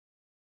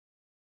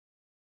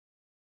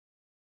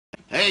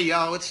Hey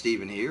y'all, it's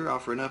Steven here,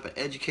 offering up an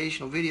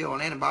educational video on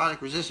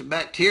antibiotic-resistant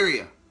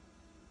bacteria.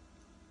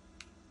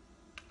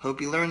 Hope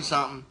you learned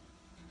something.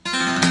 Well,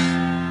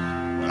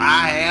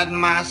 I had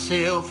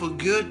myself a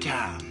good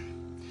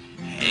time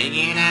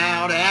hanging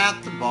out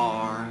at the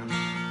bar.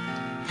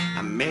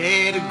 I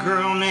met a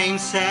girl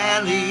named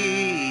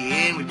Sally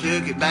and we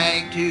took it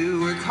back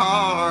to her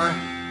car.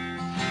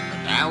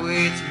 But now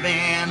it's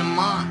been a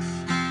month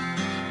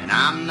and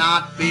I'm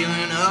not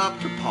feeling up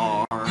to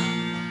par.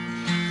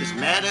 This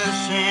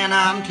medicine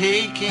I'm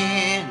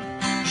taking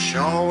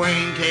sure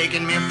ain't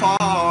taking me far.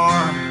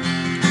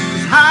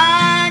 'Cause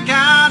I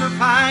got a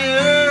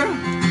fire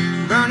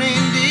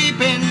burning deep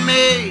in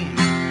me,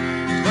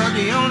 but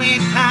the only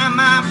time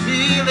I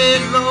feel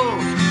it low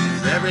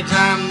is every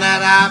time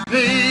that I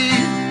pee.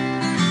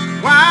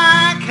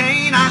 Why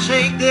can't I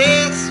shake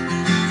this?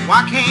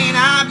 Why can't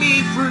I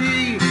be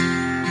free?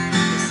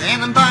 This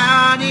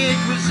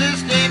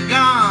antibiotic-resistant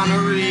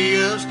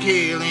gonorrhea's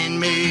killing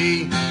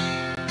me.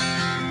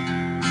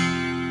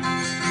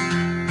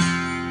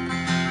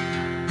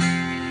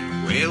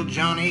 Well,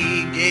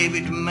 Johnny gave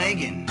it to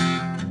Megan,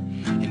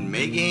 and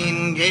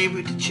Megan gave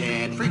it to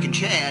Chad. Freaking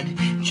Chad.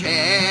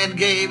 Chad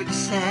gave it to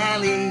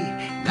Sally.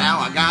 Now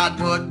I got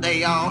what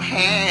they all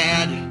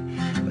had,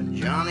 but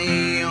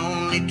Johnny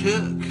only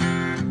took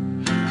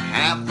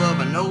half of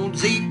an old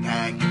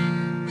Z-Pack.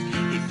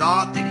 He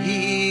thought that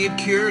he had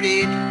cured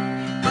it,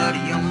 but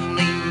he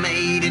only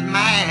made it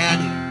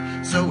mad.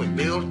 So it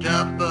built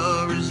up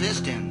a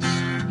resistance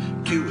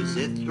to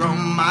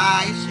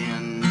azithromycin.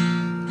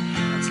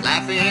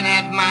 Laughing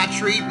at my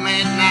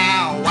treatment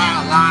now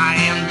while I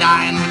am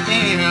dying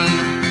within.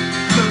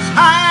 'Cause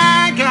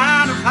I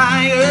got a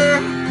fire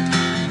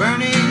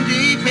burning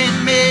deep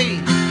in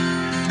me,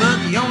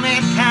 but the only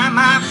time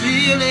I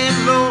feel it,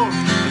 Lord,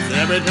 is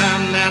every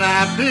time that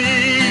I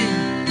pee.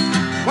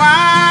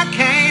 Why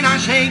can't I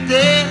shake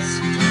this?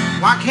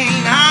 Why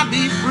can't I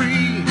be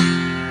free?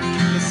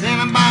 This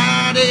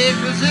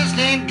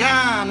antibiotic-resistant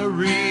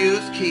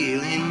gonorrhea's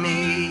killing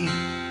me.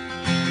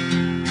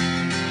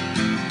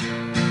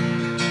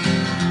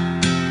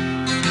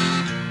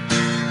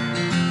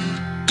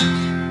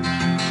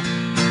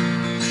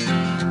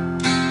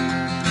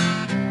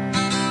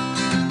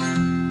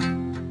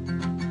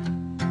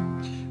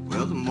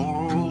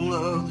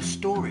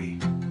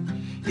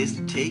 Is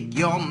to take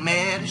your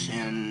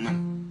medicine,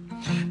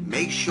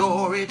 make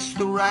sure it's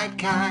the right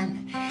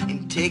kind,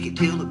 and take it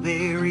till the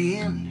very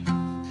end.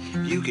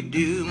 If you could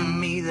do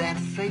me that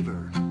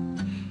favor,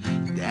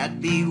 that'd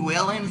be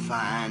well and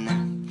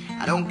fine.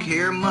 I don't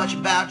care much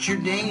about your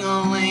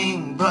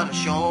ding-a-ling, but I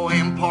sure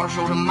am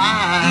partial to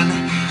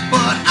mine.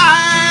 But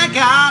I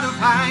got a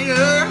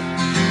fire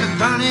that's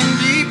burning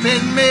deep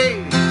in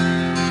me.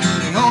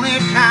 The only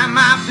time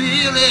I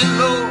feel it,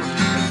 Lord,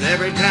 is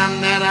every time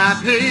that I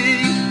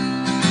pee.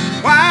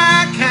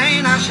 Why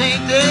can't I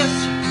shake this?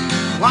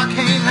 Why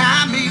can't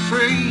I be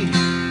free?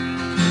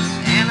 This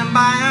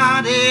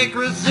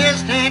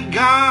antibiotic-resistant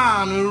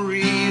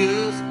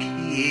gonorrhea's